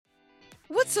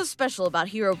What's so special about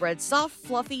Hero Bread's soft,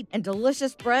 fluffy, and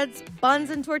delicious breads, buns,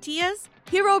 and tortillas?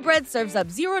 Hero Bread serves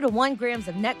up 0 to 1 grams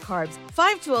of net carbs,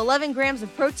 5 to 11 grams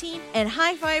of protein, and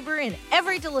high fiber in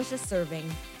every delicious serving.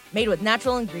 Made with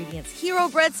natural ingredients, Hero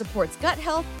Bread supports gut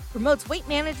health, promotes weight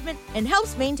management, and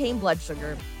helps maintain blood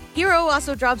sugar. Hero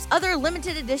also drops other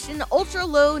limited edition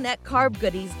ultra-low net carb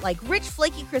goodies like rich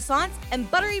flaky croissants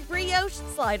and buttery brioche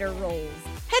slider rolls.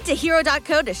 Head to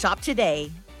hero.co to shop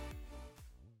today.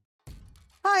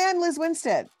 Hi, I'm Liz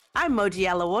Winstead. I'm Moji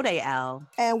Alawode L.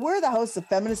 And we're the hosts of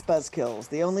Feminist Buzzkills,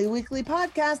 the only weekly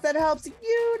podcast that helps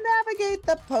you navigate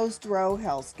the post-Roe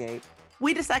hellscape.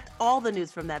 We dissect all the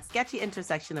news from that sketchy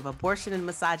intersection of abortion and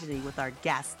misogyny with our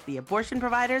guests, the abortion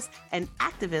providers and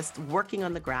activists working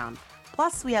on the ground.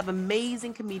 Plus, we have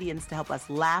amazing comedians to help us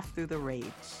laugh through the rage.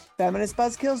 Feminist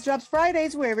Buzzkills drops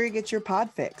Fridays wherever you get your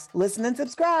pod fix. Listen and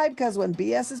subscribe, because when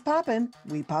BS is poppin',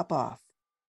 we pop off.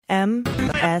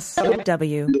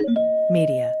 MSW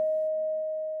Media.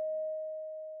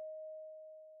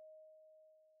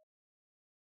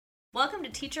 Welcome to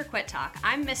Teacher Quit Talk.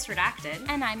 I'm Miss Redacted.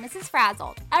 And I'm Mrs.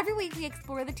 Frazzled. Every week we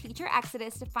explore the teacher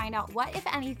exodus to find out what, if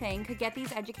anything, could get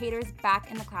these educators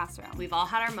back in the classroom. We've all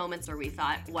had our moments where we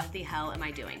thought, what the hell am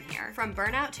I doing here? From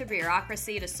burnout to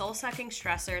bureaucracy to soul-sucking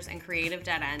stressors and creative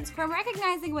dead ends. From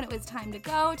recognizing when it was time to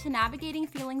go to navigating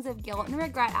feelings of guilt and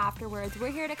regret afterwards,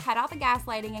 we're here to cut out the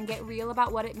gaslighting and get real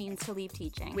about what it means to leave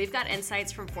teaching. We've got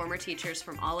insights from former teachers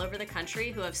from all over the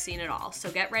country who have seen it all. So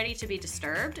get ready to be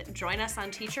disturbed. Join us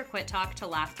on Teacher Quit Talk to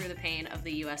laugh through the pain of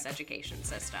the U.S. education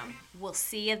system. We'll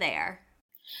see you there.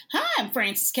 Hi, I'm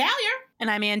Frances Callier. And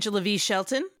I'm Angela V.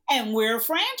 Shelton. And we're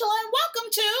Frangela, and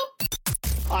welcome to...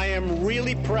 I am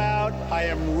really proud. I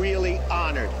am really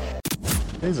honored.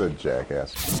 He's a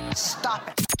jackass. Stop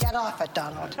it. Get off it,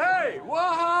 Donald. Hey,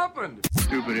 what happened?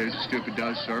 Stupid is, stupid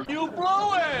does, sir. You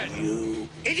blew it! You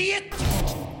idiot!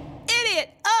 Idiot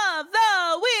of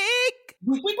the week!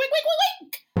 Week.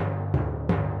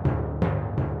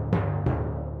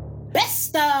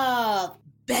 Best of.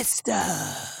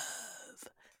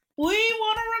 We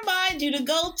want to remind you to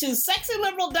go to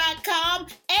sexyliberal.com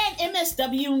and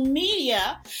MSW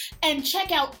Media and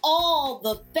check out all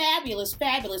the fabulous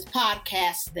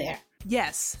podcasts there.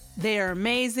 Yes, they are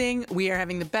amazing. We are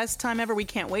having the best time ever. We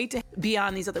can't wait to be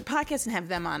on these other podcasts and have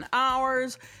them on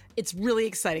ours. It's really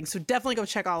exciting. So definitely go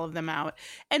check all of them out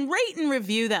and rate and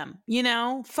review them.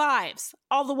 5s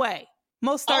all the way.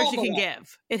 Most stars you can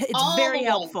give. It's very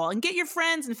helpful. And get your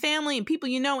friends and family and people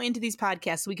you know into these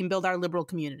podcasts so we can build our liberal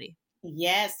community.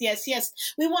 Yes.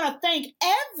 We want to thank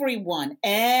everyone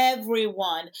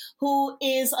who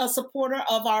is a supporter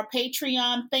of our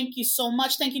Patreon. Thank you so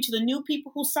much. Thank you to the new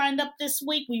people who signed up this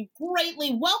week. We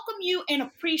greatly welcome you and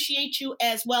appreciate you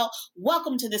as well.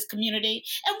 Welcome to this community.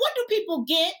 And what do people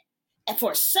get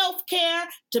for self-care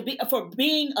for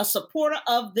being a supporter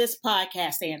of this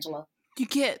podcast, Angela? You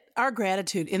get our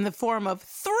gratitude in the form of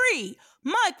 3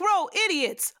 micro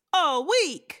idiots a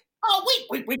week.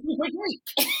 Week.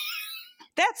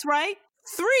 That's right.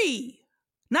 3.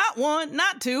 Not 1,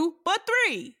 not 2, but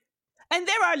 3. And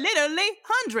there are literally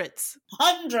hundreds.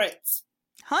 Hundreds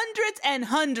and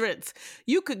hundreds.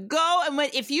 You could go and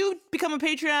if you become a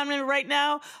Patreon member right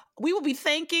now, we will be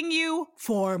thanking you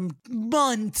for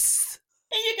months.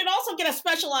 And you can also get a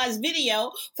specialized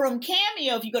video from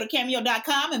Cameo if you go to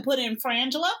cameo.com and put in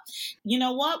Frangela. You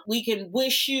know what? We can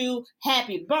wish you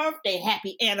happy birthday,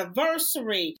 happy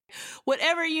anniversary.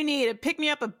 Whatever you need, a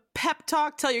pick-me-up, a pep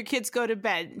talk, tell your kids go to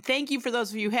bed. Thank you for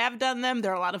those of you who have done them.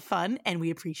 They're a lot of fun, and we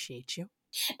appreciate you.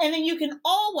 And then you can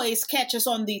always catch us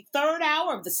on the 3rd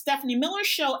hour of the Stephanie Miller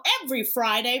Show every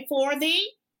Friday for the...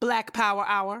 Black Power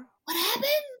Hour. What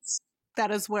happens? That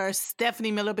is where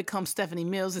Stephanie Miller becomes Stephanie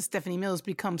Mills, and Stephanie Mills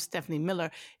becomes Stephanie Miller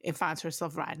and finds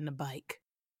herself riding a bike.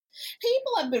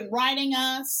 People have been writing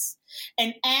us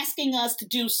and asking us to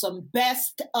do some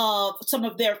best of some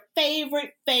of their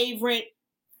favorite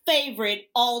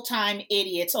all-time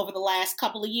idiots over the last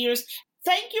couple of years.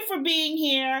 Thank you for being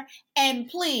here, and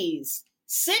please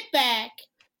sit back,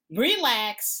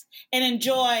 relax, and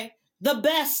enjoy the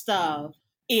best of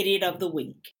Idiot of the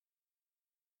Week.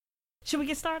 Should we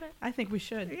get started? I think we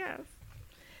should. Yes.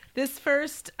 This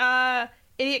first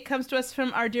idiot comes to us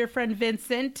from our dear friend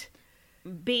Vincent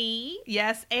B.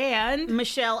 Yes, and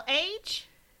Michelle H.,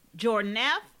 Jordan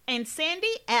F., and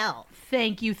Sandy L.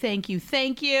 Thank you. This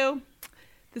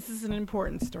is an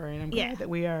important story, and I'm glad that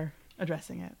we are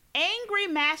addressing it. Angry,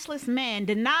 maskless man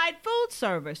denied food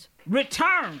service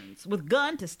returns with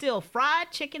gun to steal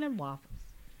fried chicken and waffles.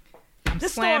 I'm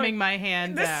slamming my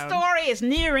hand down. This story is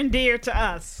near and dear to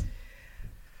us.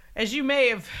 As you may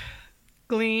have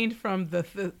gleaned from the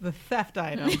theft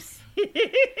items,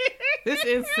 this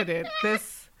incident,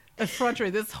 this effrontery,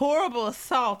 this horrible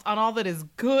assault on all that is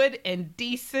good and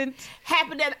decent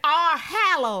happened at our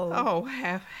hallowed. Oh,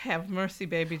 have mercy,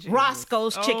 baby Jesus.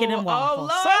 Roscoe's Chicken and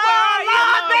Waffles. Oh,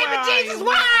 Lord, baby Jesus,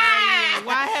 why?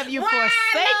 Why have you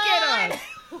forsaken us?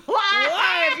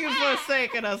 Why have you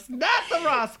forsaken us? Not the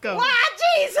Roscoe. Why,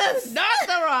 Jesus? Not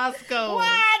the Roscoe.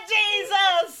 Why,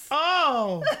 Jesus?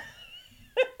 Oh.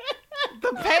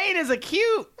 The pain is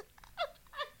acute.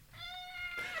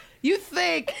 You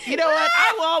think, you know what?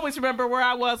 I will always remember where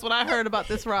I was when I heard about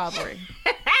this robbery.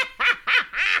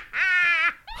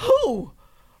 Who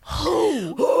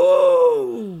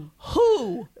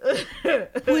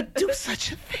would do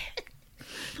such a thing?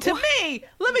 To me,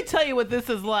 let me tell you what this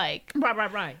is like.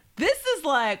 Right. This is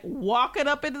like walking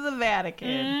up into the Vatican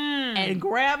and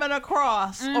grabbing a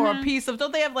cross or a piece of,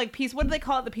 don't they have like what do they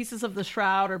call it? The pieces of the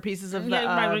shroud or pieces of the,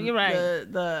 you're right.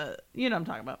 the you know what I'm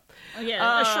talking about.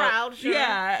 Yeah, a shroud. Sure.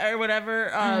 Yeah, or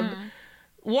whatever.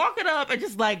 Walking up and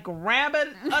just like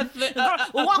grabbing a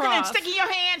walking cross. and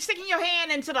sticking your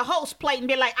hand into the host plate and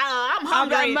be like, I'm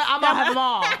hungry. I'm gonna have them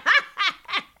all.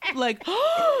 like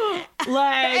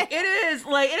it is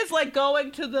like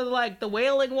going to the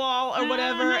Wailing Wall or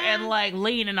whatever and like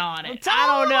leaning on it. Totally. I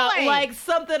don't know, like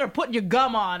something, or putting your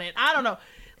gum on it. I don't know.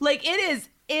 Like it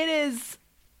is.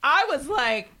 I was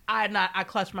like, I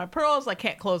clutched my pearls. I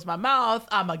can't close my mouth.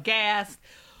 I'm aghast.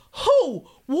 Who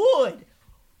would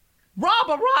rob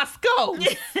a Roscoe's?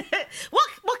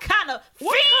 What kind of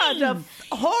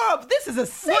horrible? This is a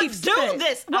safe space. Do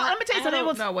this. Well, let me tell you something. I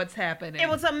don't know what's happening. It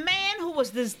was a man who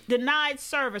was denied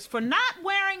service for not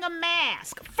wearing a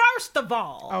mask. First of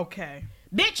all, okay,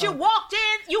 bitch, you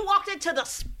walked into the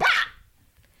spot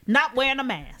not wearing a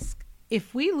mask.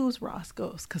 If we lose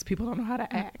Roscoe's because people don't know how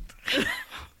to act.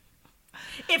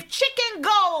 If chicken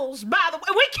goes, by the way,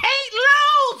 we can't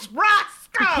lose Roscoe's.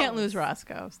 We can't lose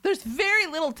Roscoe's. There's very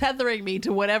little tethering me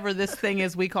to whatever this thing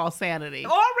is we call sanity.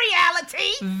 Or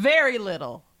reality. Very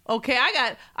little. Okay,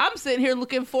 I'm sitting here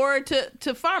looking forward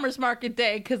to Farmers Market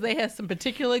Day because they have some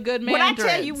particularly good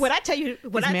mandarins. When I tell you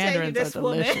this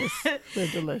woman, they're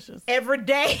delicious. Every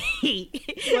day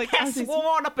has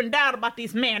sworn up and down about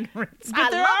these mandarins. But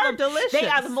they are delicious. They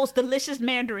are the most delicious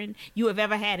mandarin you have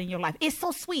ever had in your life. It's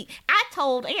so sweet. I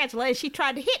told Angela, and she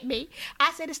tried to hit me.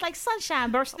 I said it's like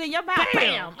sunshine bursting in your mouth.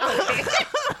 Bam.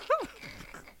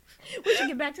 We should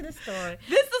get back to the story.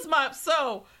 This is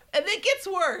and it gets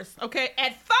worse, okay?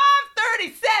 At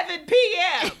 5:37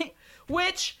 p.m.,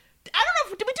 which, I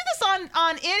don't know, did we do this on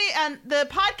the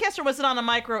podcast, or was it on a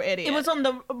Micro Idiot? It was on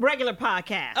the regular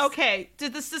podcast. Okay,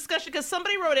 did this discussion, because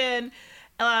somebody wrote in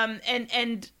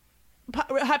and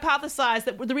hypothesized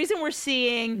that the reason we're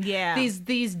seeing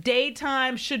these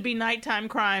daytime should be nighttime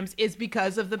crimes is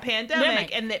because of the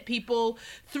pandemic, and that people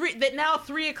now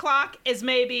 3 o'clock is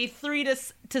maybe 3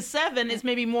 to 7 is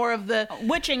maybe more of the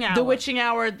witching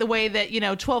hour, the way that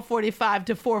 12:45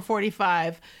 to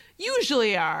 4:45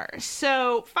 usually are.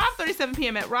 So 5:37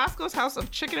 p.m. at Roscoe's House of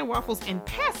Chicken and Waffles in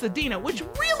Pasadena, which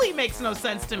really makes no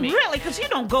sense to me. Really? Because you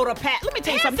don't go to Let me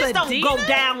tell you something. This don't go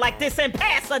down like this in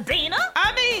Pasadena.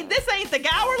 I mean, this ain't the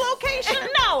Gower location.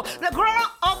 No, the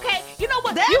girl. Okay, you know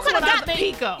what? That's you could have got me.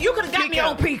 Pico. You could have got me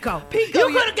on Pico. Pico. You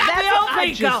could have got me on Pico.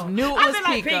 I just knew it was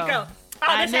like Pico.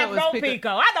 Oh, this ain't no Pico.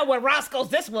 I know what Roscoe's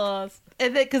this was.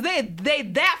 Because they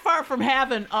that far from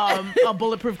having a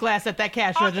bulletproof glass at that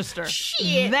cash register.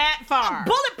 Shit. That far.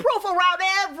 Bulletproof around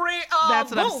every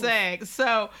That's what booth. I'm saying.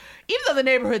 So even though the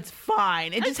neighborhood's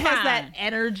fine, it just has that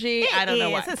energy. I don't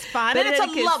know why. It's fine. And it's a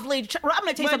lovely... I'm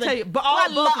going to tell you something. But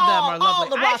both of them are lovely. All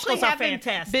the Roscoe's are fantastic.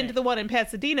 fantastic. Been to the one in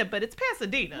Pasadena, but it's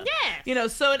Pasadena.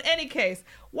 Yes. So in any case,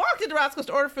 walked into Roscoe's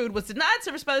to order food, was denied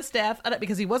service by the staff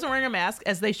because he wasn't wearing a mask,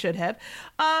 as they should have.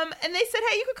 And they said,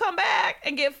 hey, you could come back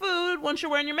and get food once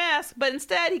you're wearing your mask. But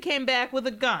instead, he came back with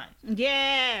a gun.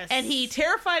 Yes. And he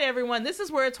terrified everyone. This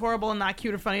is where it's horrible and not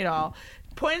cute or funny at all.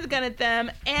 Pointed the gun at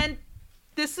them, and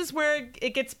this is where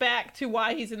it gets back to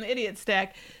why he's in the idiot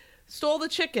stack. Stole the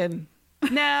chicken.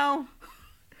 Now,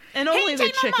 and only the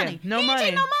chicken. No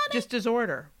money. Just his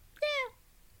order.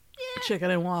 Yeah. Chicken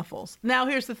and waffles. Now,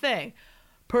 here's the thing.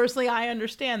 Personally, I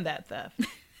understand that theft.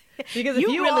 Because if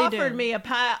you really offered me a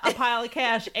pile of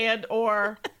cash and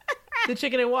or the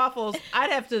chicken and waffles,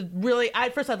 I'd have to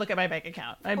first I'd look at my bank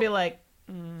account. I'd be like,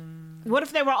 what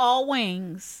if they were all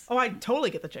wings? Oh, I'd totally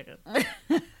get the chicken.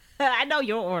 I know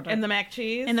your order. And the mac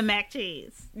cheese? And the mac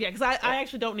cheese. Yeah, because I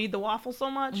actually don't need the waffle so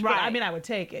much. Right. But, I mean, I would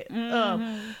take it.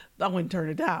 I wouldn't turn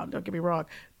it down. Don't get me wrong.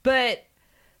 But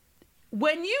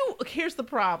here's the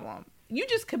problem. You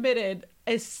just committed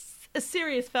a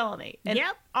serious felony. And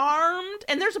armed,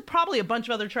 and there's probably a bunch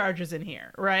of other charges in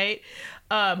here, right?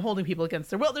 Holding people against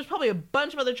their will. There's probably a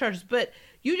bunch of other charges, but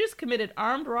you just committed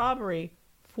armed robbery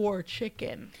for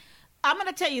chicken. I'm going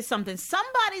to tell you something.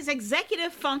 Somebody's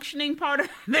executive functioning part of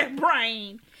their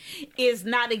brain is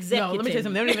not executive. No, let me tell you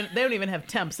something. They don't even have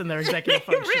temps in their executive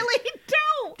function. They really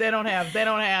don't. They don't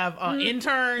have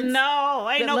interns. No,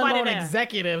 ain't nobody there.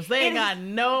 Executives. They ain't got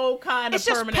no kind of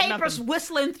permanent. It's just papers nothing.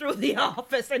 Whistling through the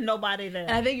office and nobody there.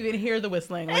 And I think you can hear the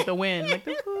whistling, like the wind, like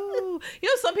the whoo. You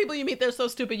know, some people you meet, they're so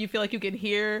stupid you feel like you can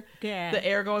hear the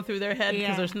air going through their head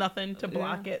because there's nothing to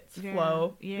block its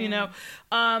flow. Yeah. You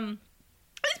know.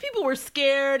 These people were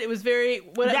scared. It was very...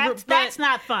 That's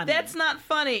not funny. That's not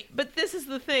funny. But this is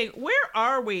the thing. Where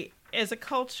are we as a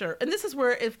culture? And this is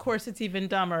where, of course, it's even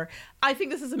dumber. I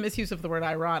think this is a misuse of the word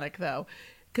ironic, though.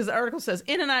 Because the article says,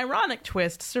 in an ironic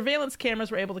twist, surveillance cameras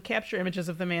were able to capture images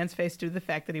of the man's face due to the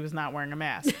fact that he was not wearing a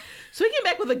mask. So he came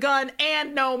back with a gun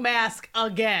and no mask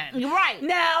again. Right.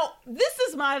 Now, this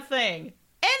is my thing.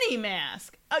 Any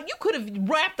mask. You could have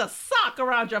wrapped a sock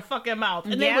around your fucking mouth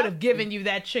and they would have given you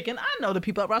that chicken. I know the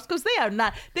people at Roscoe's, they would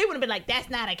have been like, that's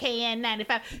not a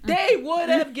KN95. They would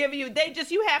have given you,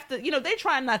 you have to, they're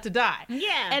trying not to die.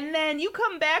 Yeah. And then you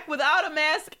come back without a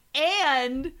mask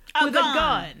and with a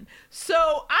gun. So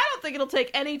I don't think it'll take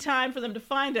any time for them to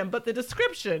find him, but the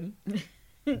description...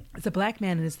 It's a black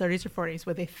man in his 30s or 40s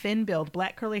with a thin build,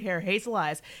 black curly hair, hazel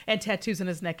eyes, and tattoos on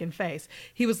his neck and face.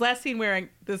 He was last seen wearing,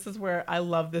 this is where I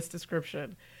love this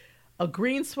description, a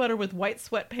green sweater with white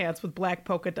sweatpants with black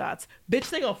polka dots. Bitch,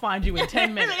 they gonna find you in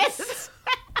 10 minutes.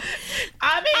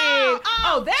 I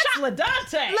mean, that's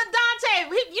LaDante.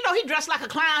 LaDante, he dressed like a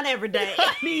clown every day.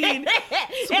 I mean,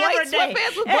 white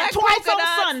sweatpants with black polka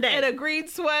dots Sunday. And a green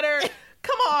sweater.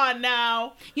 Come on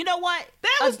now. You know what?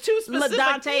 That was too specific.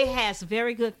 LaDante has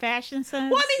very good fashion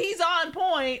sense. Well, I mean, he's on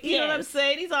point. You know what I'm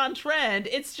saying? He's on trend.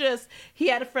 It's just, he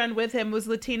had a friend with him, was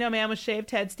Latino man with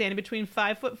shaved head, standing between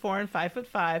 5'4" and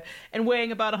 5'5", and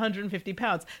weighing about 150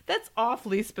 pounds. That's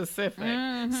awfully specific.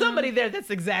 Mm-hmm. Somebody there, that's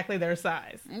exactly their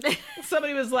size.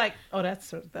 Somebody was like, oh,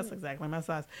 that's exactly my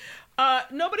size.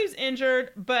 Nobody's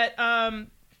injured, but...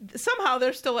 somehow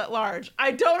they're still at large. I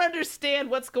don't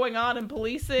understand what's going on in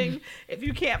policing if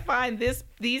you can't find these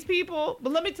people.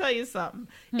 But let me tell you something.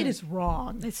 It is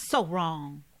wrong. It's so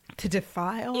wrong to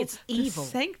defile. It's evil. The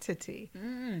sanctity.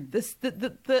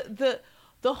 The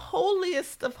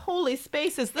holiest of holy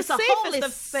spaces. The safest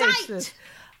of spaces.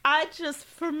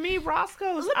 For me,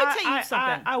 Roscoe's. Let me tell you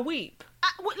something. I weep.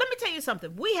 Let me tell you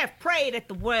something. We have prayed at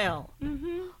the well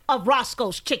of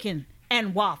Roscoe's Chicken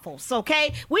and Waffles,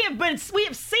 okay? We have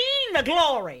seen the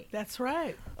glory. That's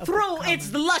right. Through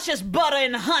its luscious butter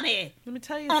and honey. Let me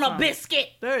tell you on something. A biscuit.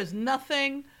 There is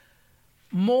nothing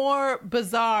more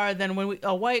bizarre than when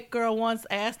a white girl once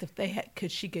asked if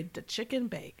could she get the chicken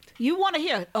baked. You want to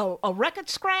hear a record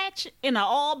scratch in an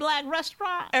all-black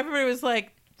restaurant? Everybody was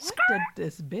like, what did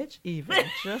this bitch even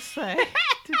just say? I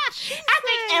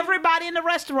think everybody in the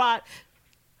restaurant...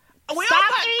 I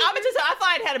thought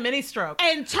I'd had a mini stroke.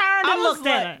 And turned and looked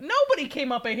at her. Nobody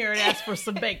came up in here and asked for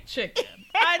some baked chicken.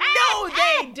 I know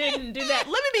they didn't do that.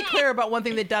 Let me be clear about one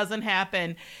thing that doesn't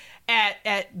happen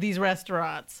at these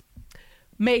restaurants.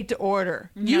 Made to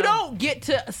order. No. You don't get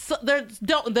to,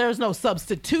 there's no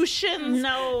substitutions.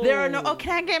 No. There are no,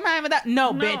 can I get mine without?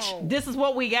 No, bitch. This is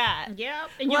what we got. Yep.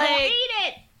 And you're going to eat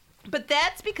it. But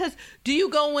that's because do you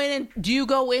go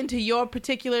into your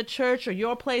particular church or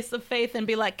your place of faith and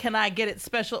be like, can I get it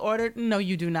special ordered? No,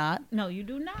 you do not. No, you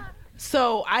do not.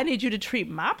 So I need you to treat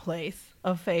my place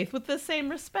of faith with the same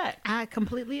respect. I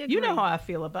completely agree. You know how I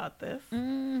feel about this.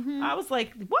 Mm-hmm. I was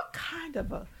like, what kind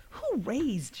of who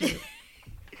raised you?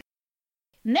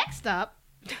 Next up,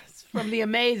 from the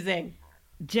amazing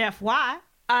Jeff Y.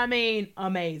 I mean,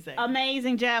 amazing.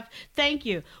 Amazing, Jeff. Thank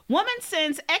you. Woman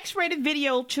sends X-rated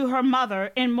video to her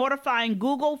mother in mortifying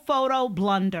Google photo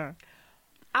blunder.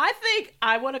 I think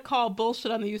I want to call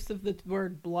bullshit on the use of the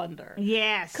word blunder.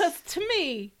 Yes. Because to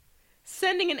me,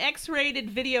 sending an X-rated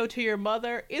video to your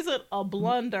mother isn't a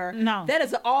blunder. No. That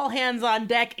is an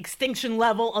all-hands-on-deck,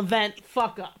 extinction-level event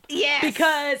fuck-up. Yes.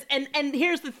 Because, and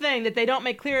here's the thing that they don't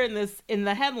make clear in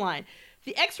the headline.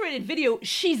 The X-rated video,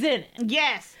 she's in it.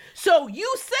 Yes. So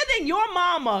you sending your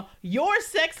mama your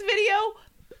sex video,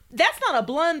 that's not a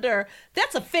blunder.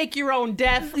 That's a fake your own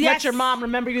death. Yes. Let your mom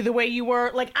remember you the way you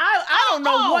were. Like, I don't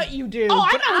know what you do.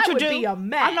 I know what you do. Be a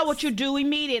mess. I know what you do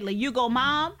immediately. You go,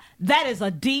 Mom, that is a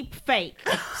deep fake.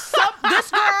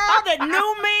 This girl that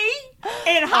knew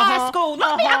me in high school.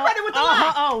 Let me, I'm ready with the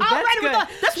line. That's good.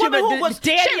 This woman who was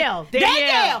Danielle.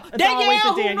 Danielle, It's always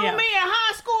who the Danielle. knew me in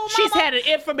high school. Mama. She's had an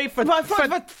infamy for 50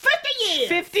 years.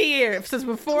 50 years since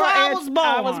before I was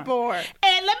born.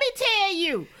 And let me tell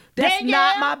you, that's Danielle,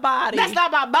 not my body. That's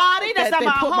not my body. That's not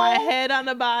my home. They put my head on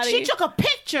the body. She took a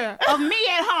picture of me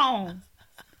at home.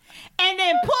 And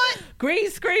then put green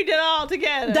screened it all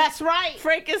together. That's right.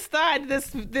 Frankenstein this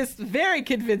very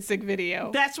convincing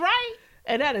video. That's right.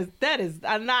 And that is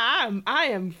I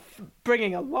am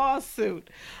bringing a lawsuit.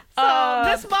 So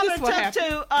this mother took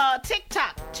to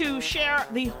TikTok to share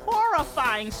the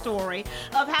horrifying story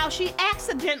of how she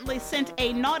accidentally sent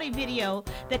a naughty video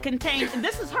that contained, and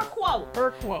this is her quote,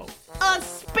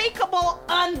 unspeakable,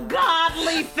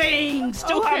 ungodly things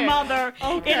to her mother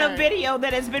in a video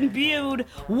that has been viewed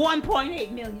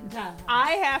 1.8 million times.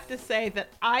 I have to say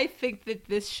that I think that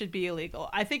this should be illegal.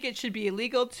 I think it should be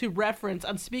illegal to reference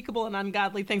unspeakable and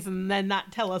ungodly things and then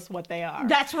not tell us what they are.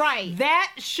 That's right.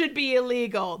 That should be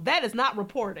illegal. That is not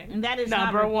reporting. And that is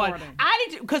number not one. reporting. I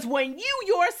need to, because when you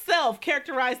yourself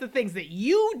characterize the things that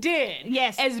you did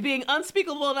as being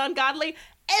unspeakable and ungodly,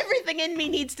 everything in me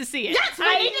needs to see it. Yes,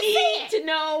 I need to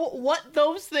know what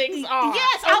those things are.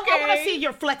 Yes, I want to see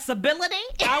your flexibility.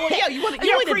 You want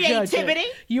your creativity.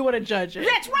 You want to judge it.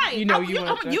 That's right. You know you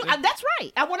want to judge it. That's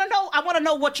right. I want to know. I want to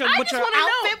know what your outfit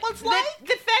was like.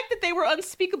 The fact that they were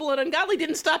unspeakable and ungodly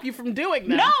didn't stop you from doing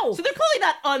them. No. So they're clearly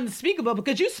not unspeakable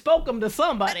because you spoke them to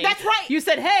somebody. That's right. You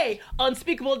said, "Hey,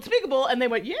 unspeakable, unspeakable," and they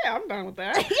went, "Yeah, I'm done with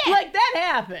that." Like that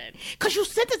happened because you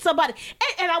sent it to somebody,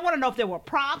 and I want to know if there were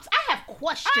prompts. I have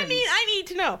questions. I need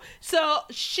to know. So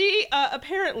she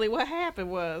apparently what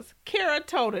happened was Kara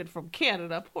Tonin from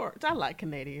Canada. I like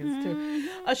Canadians too.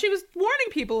 She was warning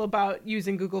people about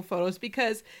using Google Photos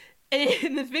because.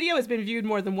 And this video has been viewed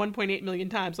more than 1.8 million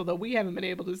times, although we haven't been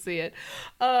able to see it.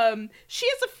 She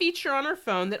has a feature on her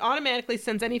phone that automatically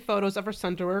sends any photos of her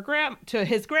son to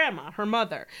his grandma, her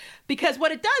mother. Because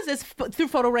what it does is through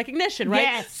photo recognition, right?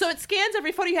 Yes. So it scans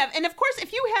every photo you have. And of course,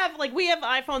 if you have, like we have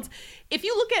iPhones, if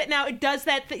you look at it now, it does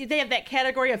that. They have that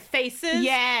category of faces.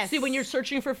 Yes. See, when you're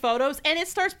searching for photos, and it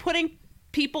starts putting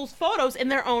people's photos in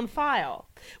their own file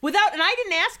and I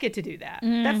didn't ask it to do that.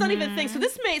 That's not even a thing. So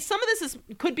some of this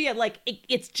could be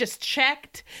it's just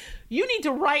checked. You need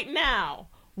to right now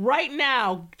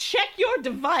check your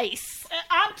device.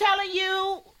 I'm telling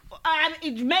you,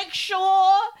 make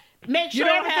sure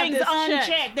everything's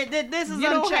unchecked. This is unchecked. You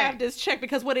don't have this checked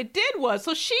because what it did was,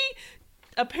 so she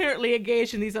apparently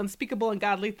engaged in these unspeakable and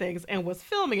godly things and was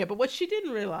filming it, but what she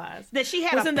didn't realize that she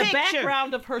had was in the picture.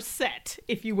 background of her set,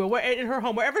 if you will, in her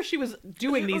home, wherever she was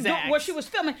doing these acts, where she was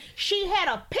filming, she had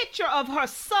a picture of her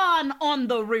son on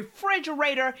the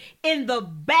refrigerator in the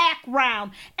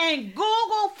background, and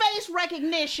Google face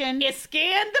recognition, it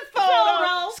scanned the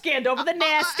photo, scanned over the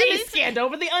nasty, scanned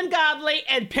over the ungodly,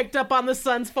 and picked up on the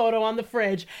son's photo on the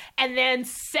fridge, and then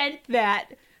sent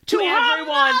that to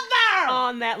everyone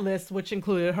on that list, which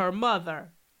included her mother.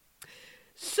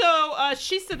 So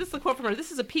she said, this is a quote from her,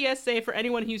 "This is a PSA for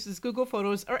anyone who uses Google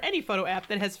Photos or any photo app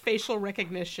that has facial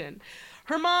recognition.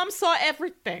 Her mom saw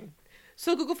everything.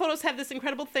 So Google Photos have this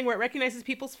incredible thing where it recognizes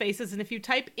people's faces, and if you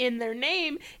type in their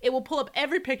name, it will pull up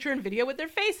every picture and video with their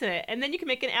face in it. And then you can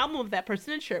make an album of that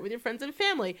person and share it with your friends and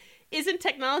family. Isn't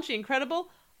technology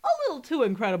incredible? A little too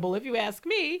incredible, if you ask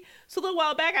me. So a little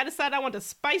while back, I decided I want to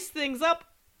spice things up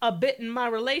a bit in my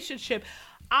relationship.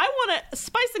 I want to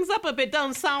spice things up a bit.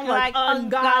 Doesn't sound like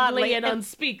ungodly and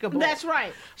unspeakable." That's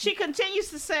right. She continues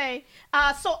to say,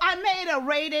 so I made a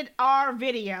rated R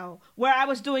video where I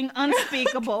was doing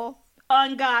unspeakable,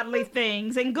 ungodly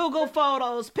things, and Google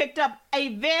Photos picked up a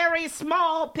very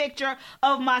small picture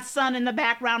of my son in the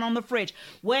background on the fridge.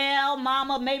 Well,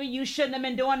 Mama, maybe you shouldn't have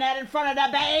been doing that in front of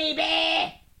the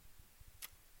baby.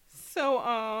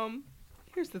 So,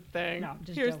 here's the thing. No,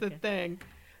 just here's joking. The thing.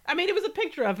 I mean, it was a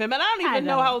picture of him, and I don't even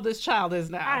know how old this child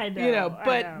is now. I know.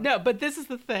 But this is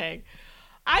the thing.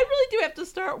 I really do have to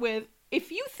start with,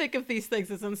 if you think of these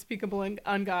things as unspeakable and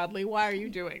ungodly, why are you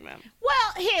doing them?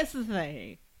 Well, here's the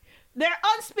thing. They're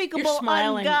unspeakable, You're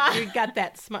smiling. ungodly. You got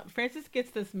that smile. Francis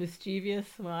gets this mischievous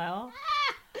smile.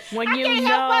 When I you can't know,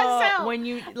 help myself. when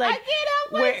you I can't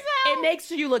help myself. It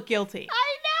makes you look guilty.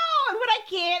 I know, but I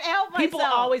can't help myself. People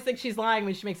always think she's lying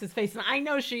when she makes this face, and I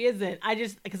know she isn't.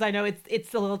 because I know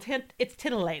it's a little it's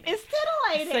titillating. It's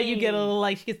titillating. So you get a little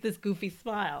she gets this goofy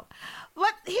smile.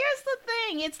 But here's the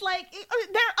thing: it's like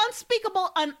they're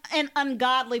unspeakable and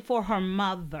ungodly for her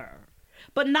mother,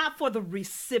 but not for the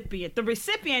recipient. The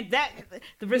recipient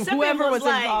Whoever was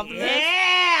like, involved in this.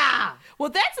 Yeah. Well,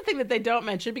 that's the thing that they don't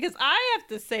mention, because I have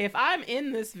to say, if I'm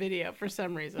in this video for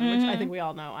some reason, which I think we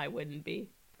all know I wouldn't be.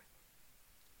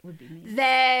 would be me.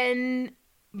 Then,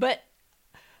 but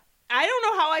I don't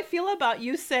know how I feel about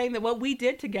you saying that what we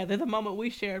did together, the moment we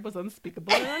shared, was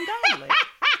unspeakable and ungodly.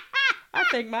 I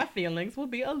think my feelings will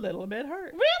be a little bit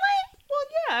hurt. Really? Well,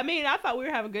 yeah. I mean, I thought we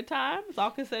were having a good time. It's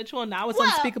all consensual, and now it's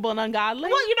unspeakable and ungodly.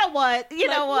 Well, you know what? But you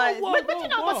know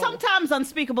whoa. what? Sometimes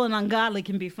unspeakable and ungodly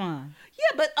can be fun.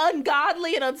 Yeah, but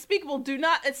ungodly and unspeakable do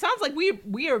not. It sounds like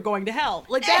we are going to hell.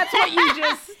 Like that's what you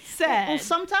just said. Well,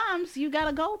 sometimes you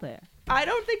gotta go there. I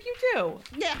don't think you do.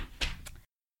 Yeah.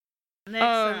 Next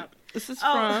up. This is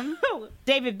from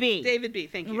David B. David B.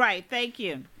 Thank you. Right. Thank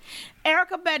you.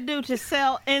 Erykah Badu to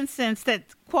sell incense that,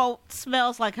 quote,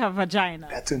 smells like her vagina.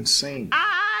 That's insane.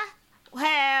 I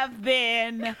have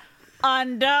been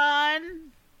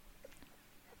undone.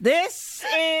 This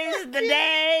is the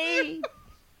day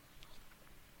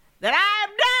that I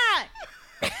am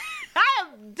done. I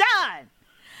am done.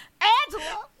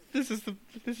 Angela. This is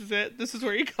it. This is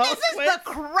where you call This is the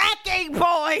cracking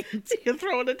point. You're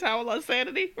throwing the towel on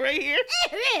sanity right here.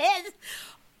 It is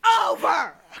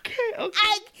over. Okay.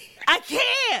 I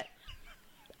can't.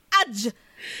 I just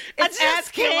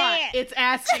asking can't. a lot. It's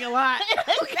asking a lot.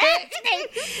 Okay. Maybe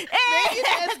it's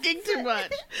asking too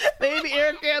much. Maybe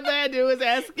Erykah Badu is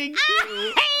asking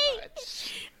too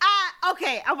much.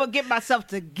 Okay, I'm gonna get myself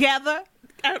together.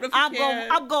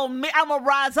 I'm gonna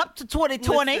rise up to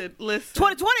 2020. Listen.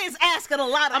 2020 is asking a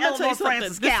lot of I'm gonna tell you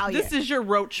Francis something. Scallion. This is your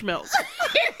roach milk.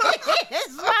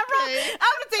 It's my roach.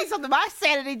 I'm gonna tell you something. My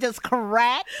sanity just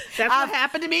cracked. That's what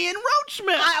happened to me in roach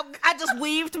milk. I just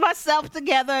weaved myself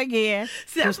together again.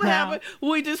 See, that's what happened.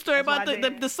 We just story about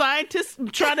the scientists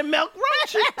trying to milk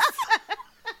roaches.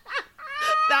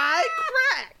 I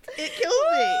cracked. It killed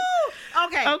me.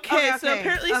 Okay. So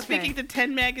apparently, speaking to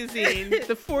 10 Magazine,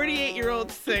 the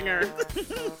 48-year-old singer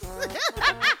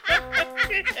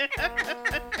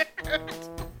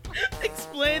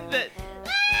explained that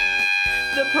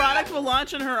the product will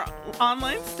launch in her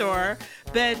online store,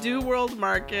 Badu World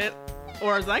Market,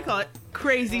 or as I call it,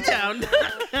 Crazy Town,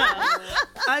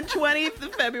 on 20th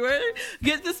of February.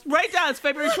 Get this right down. It's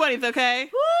February 20th, okay?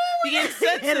 The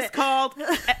incense is called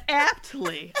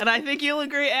aptly, and I think you'll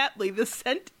agree aptly. The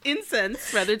scent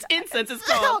incense, rather, it's incense, is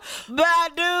called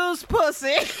Badu's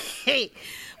pussy.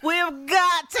 We've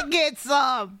got to get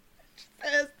some.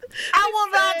 I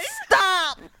will not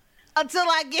stop until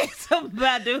I get some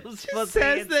Badu's pussy.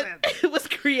 Says that it was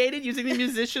created using the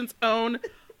musician's own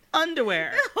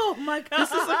underwear. Oh my God.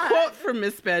 This is a quote from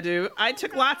Miss Badu. I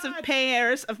took lots of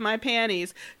pairs of my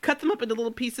panties, cut them up into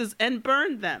little pieces, and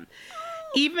burned them.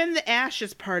 Even the ash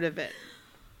is part of it.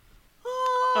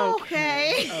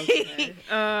 Okay.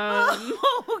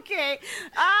 Okay.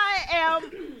 I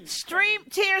am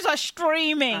tears are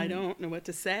streaming. I don't know what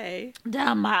to say.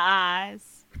 Down my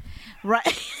eyes. Right.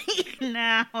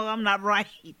 No, I'm not right.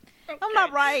 Okay. I'm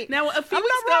not right. Now, a few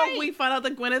weeks ago, we found out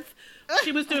that Gwyneth,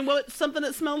 she was doing something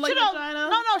that smelled like vagina.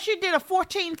 No, she did a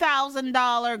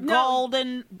 $14,000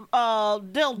 golden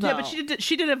dildo. Yeah, but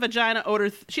she did a vagina odor.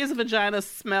 She has a vagina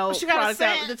smell product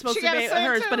out that's supposed to be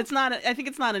hers, but it's not. I think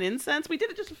it's not an incense. We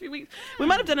did it just a few weeks. We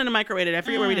might have done it in a microwave. I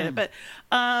forget where we did it, but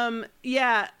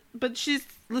yeah. But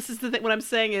this is the thing. What I'm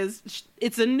saying is,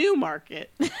 it's a new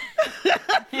market.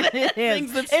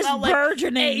 Things that smell like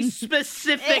burgeoning. A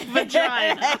specific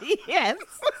vagina. Yes.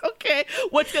 Okay.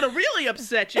 What's gonna really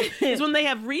upset you is when they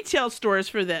have retail stores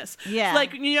for this. Yeah.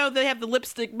 Like, they have the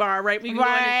lipstick bar, right? You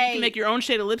can make your own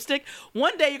shade of lipstick.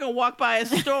 One day you're gonna walk by a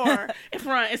store in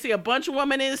front and see a bunch of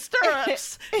women in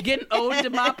stirrups getting ode to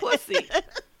my pussy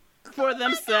for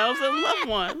themselves and loved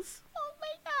ones.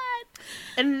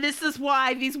 And this is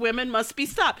why these women must be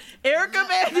stopped. Erykah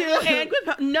Badu and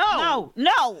Gwyneth. No.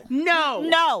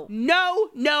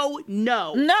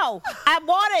 I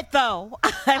want it though.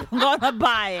 I'm gonna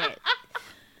buy it.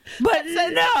 But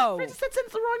no. That sends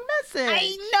the wrong message.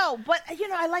 I know, but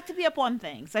I like to be up on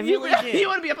things. I really do. You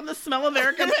want to be up on the smell of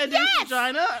Erykah Badu's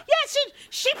vagina? Yes,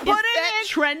 she put it in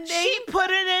trending. She put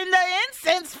it in the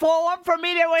incense form for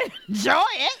me to enjoy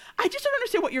it. I just don't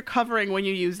understand what you're covering when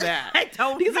you use that. I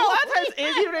don't because know. A lot of times,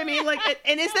 you know what I mean? Like,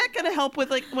 and is that going to help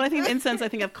with when I think of incense, I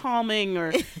think of calming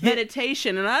or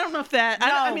meditation, and I don't know if that.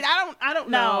 I don't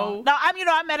know. No,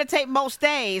 I meditate most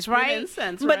days, right? With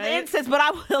incense, but incense, but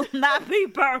I will not be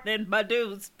burning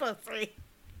Badu's pussy.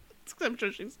 I'm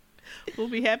sure we'll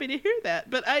be happy to hear that,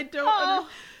 but I don't.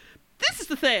 This is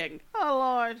the thing. Oh,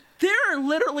 Lord. There are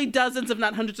literally dozens, if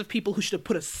not hundreds, of people who should have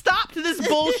put a stop to this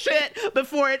bullshit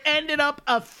before it ended up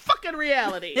a fucking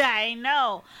reality. Yeah, I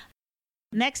know.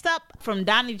 Next up, from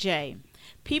Donnie J.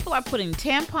 People are putting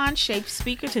tampon-shaped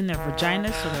speakers in their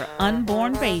vaginas so their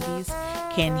unborn babies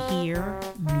can hear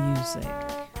music.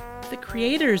 The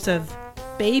creators of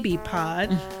Baby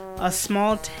Pod, a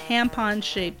small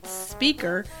tampon-shaped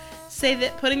speaker, say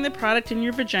that putting the product in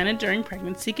your vagina during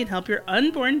pregnancy can help your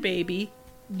unborn baby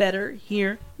better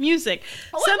hear music.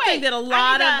 Something that a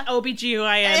lot of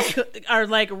OBGYNs are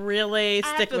like really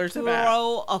sticklers about.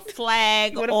 Throw a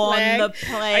flag on the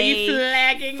play. Are you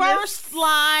flagging first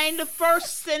line, the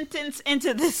first sentence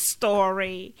into this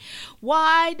story?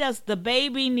 Why does the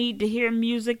baby need to hear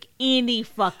music any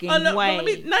fucking way? Let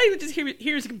me not even just hear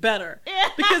music better.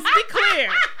 Because be clear.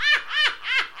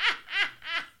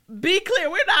 Be clear,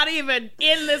 we're not even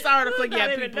in this article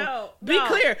yet, people. Be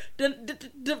clear,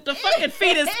 the fucking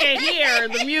fetus can't hear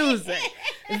the music.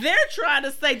 They're trying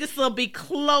to say this will be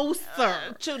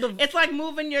closer to the. It's like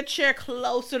moving your chair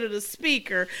closer to the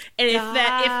speaker, and if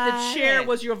the chair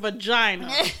was your vagina.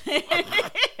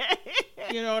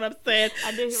 You know what I'm saying?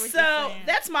 I do hear what you're so saying.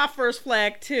 That's my first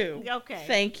flag too. Okay.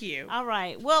 Thank you. All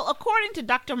right. Well, according to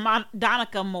Dr.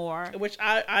 Donica Moore, which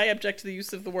I object to the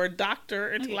use of the word doctor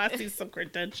until I see some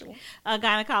credential. A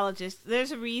gynecologist.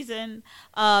 There's a reason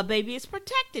baby is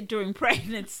protected during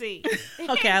pregnancy.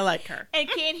 Okay, I like her. And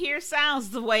can't hear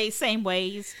sounds same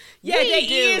ways. Yeah, their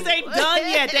ears ain't done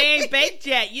yet. They ain't baked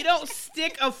yet. You don't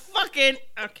stick a fucking.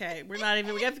 Okay, we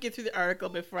have to get through the article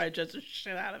before I judge the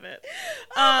shit out of it.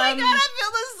 Oh my God, I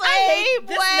feel the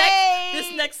same way.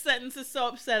 This next sentence is so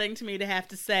upsetting to me to have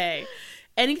to say.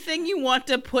 Anything you want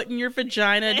to put in your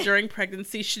vagina during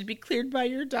pregnancy should be cleared by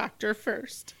your doctor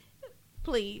first.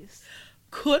 Please.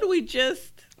 Could we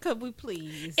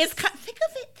please? Think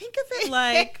of it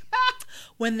like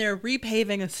when they're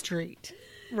repaving a street.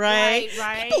 Right.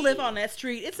 People live on that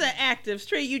street. It's an active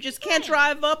street. You just can't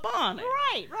drive up on it.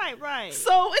 Right.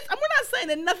 So we're not saying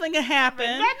that nothing can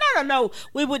happen. No.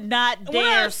 We would not dare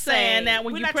we're not saying that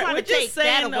when we're you not trying to take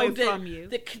that away from you.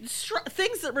 The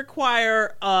things that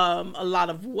require a lot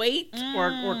of weight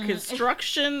or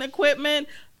construction equipment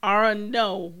are a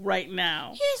no right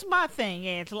now. Here's my thing,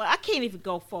 Angela. I can't even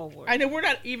go forward. I know we're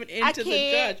not even into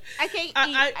the judge. I can't.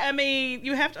 I mean,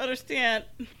 you have to understand.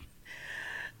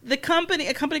 A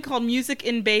company called Music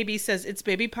in Baby says its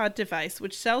Baby Pod device,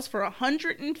 which sells for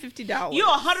 $150. You're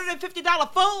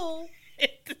 $150 fool.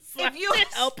 If you're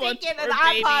sticking an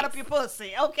iPod up your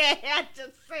pussy, okay? I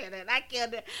just said it. I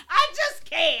just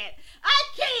can't.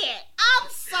 I'm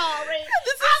sorry.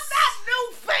 I'm not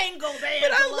newfangled, Angela.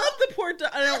 But I love the poor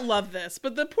I don't love this,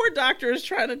 but the poor doctor is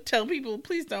trying to tell people,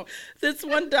 please don't. This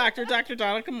one doctor, Dr.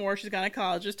 Donica Moore, she's a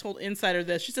gynecologist, told Insider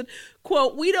this. She said,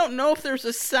 quote, "We don't know if there's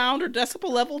a sound or decibel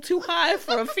level too high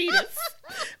for a fetus.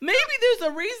 Maybe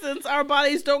there's a reason our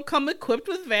bodies don't come equipped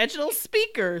with vaginal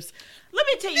speakers." Let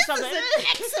me tell you something. This is an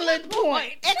excellent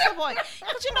point. Excellent point.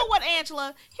 But you know what,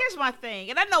 Angela? Here's my thing.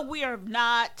 And I know we are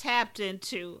not tapped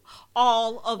into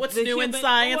all of what's the new in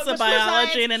science of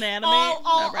biology and anatomy.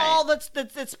 All that's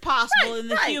possible in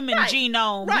the human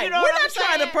genome. Right. You know We're what not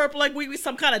trying to purple like we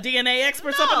some kind of DNA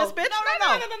experts up in this bitch.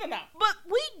 No. But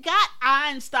we got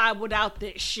Einstein without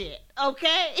this shit.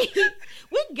 Okay?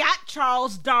 We got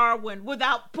Charles Darwin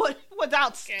without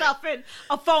stuffing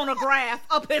a phonograph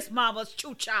up his mama's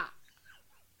choo-cha.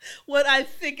 What I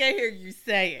think I hear you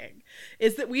saying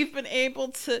is that we've been able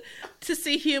to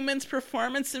see humans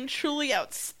perform in some truly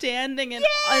outstanding and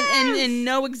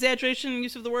no exaggeration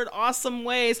use of the word awesome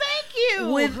ways. Thank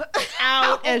you.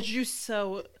 Without, as you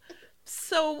so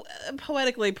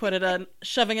poetically put it,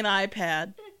 shoving an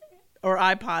iPad or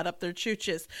iPod up their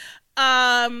chooches.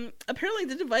 Apparently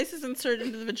the device is inserted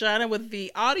into the vagina with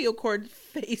the audio cord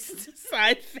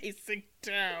side facing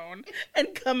down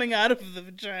and coming out of the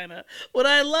vagina. What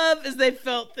I love is they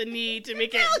felt the need to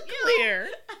make it clear.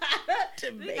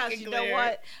 You know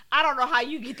what? I don't know how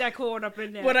you get that cord up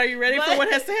in there. What, are you ready for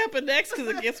what has to happen next? Because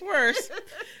it gets worse.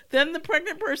 Then the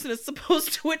pregnant person is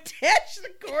supposed to attach the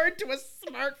cord to a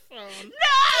smartphone. No!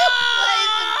 To play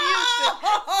the music.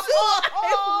 So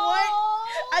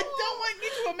I don't want you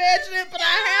to imagine it, but I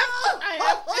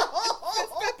have to.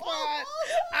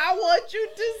 I want you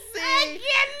to see. I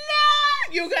cannot.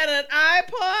 You got an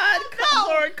iPod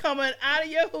cord coming out of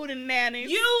your hootenannies.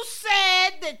 You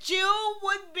said that you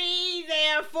would be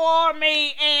there for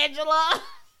me, Angela.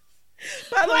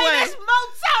 By the way, play this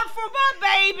Mozart for my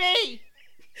baby.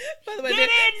 By the way, get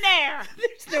in there.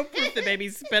 There's no proof that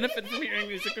babies benefit from hearing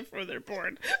music before they're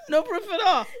born. No proof at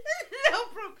all. No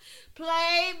proof.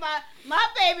 Play my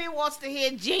baby wants to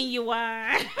hear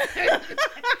Genuine.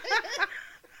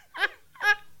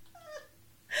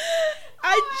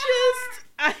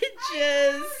 I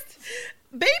just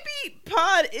Baby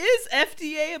Pod Pod is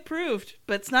FDA approved,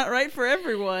 but it's not right for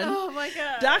everyone. Oh my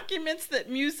God. Documents that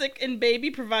Music and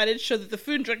Baby provided show that the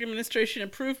Food and Drug Administration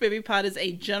approved Baby Pod as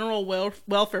a general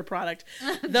welfare product.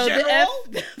 Though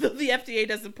the FDA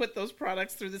doesn't put those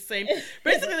products through the same.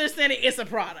 Basically, they're saying it's a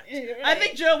product. Right. I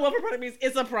think general welfare product means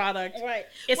it's a product. Right.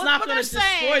 It's not going to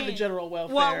destroy the general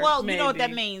welfare. Well, you know what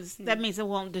that means? That means it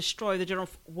won't destroy the general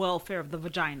welfare of the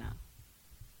vagina.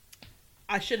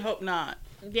 I should hope not.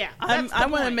 Yeah, I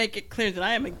want to make it clear that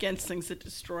I am against things that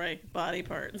destroy body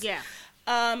parts. Yeah.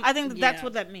 I think that's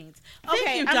what that means.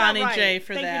 Thank you, Donnie J,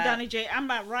 for that. Thank you, Donnie J. I'm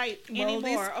not right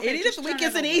anymore. Idiot of the Week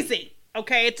isn't easy.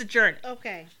 Okay, it's a journey.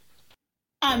 Okay.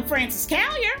 I'm Frances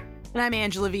Callier. And I'm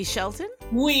Angela V. Shelton.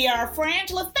 We are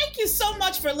Frangela. Thank you so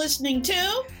much for listening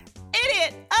to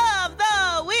Idiot of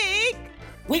the Week.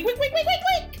 Week.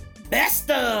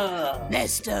 Best of.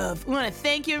 Best of. We want to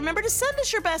thank you. Remember to send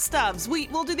us your best ofs.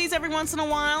 We'll do these every once in a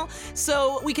while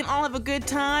so we can all have a good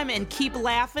time and keep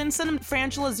laughing. Send them to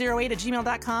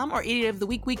frangela08@gmail.com or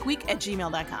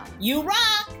idiotoftheweek@gmail.com. You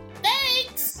rock.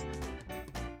 Thanks.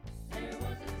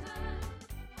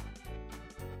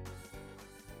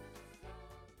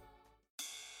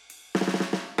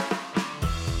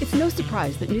 It's no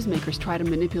surprise that newsmakers try to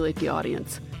manipulate the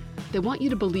audience. They want you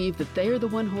to believe that they are the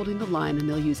one holding the line and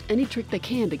they'll use any trick they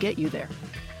can to get you there.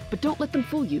 But don't let them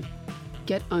fool you.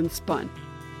 Get unspun.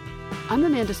 I'm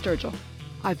Amanda Sturgill.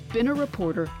 I've been a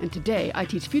reporter, and today I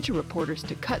teach future reporters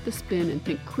to cut the spin and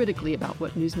think critically about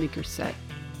what newsmakers say.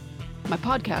 My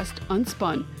podcast,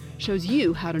 Unspun, shows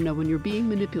you how to know when you're being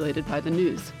manipulated by the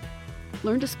news.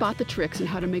 Learn to spot the tricks and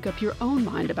how to make up your own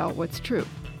mind about what's true.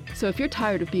 So if you're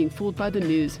tired of being fooled by the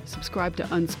news, subscribe to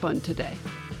Unspun today.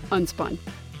 Unspun.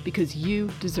 Because you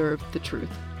deserve the truth.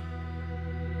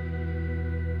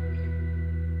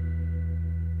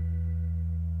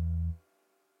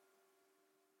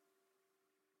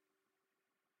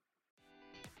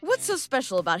 What's so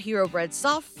special about Hero Bread's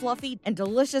soft, fluffy, and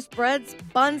delicious breads,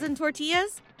 buns, and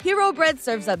tortillas? Hero Bread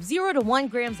serves up 0 to 1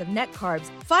 grams of net carbs,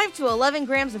 5 to 11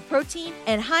 grams of protein,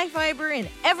 and high fiber in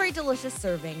every delicious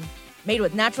serving. Made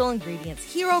with natural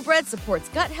ingredients, Hero Bread supports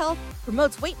gut health,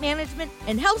 promotes weight management,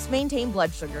 and helps maintain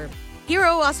blood sugar.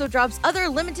 Hero also drops other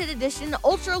limited edition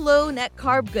ultra-low net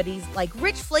carb goodies like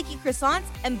rich flaky croissants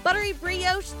and buttery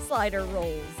brioche slider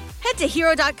rolls. Head to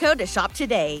hero.co to shop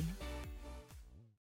today.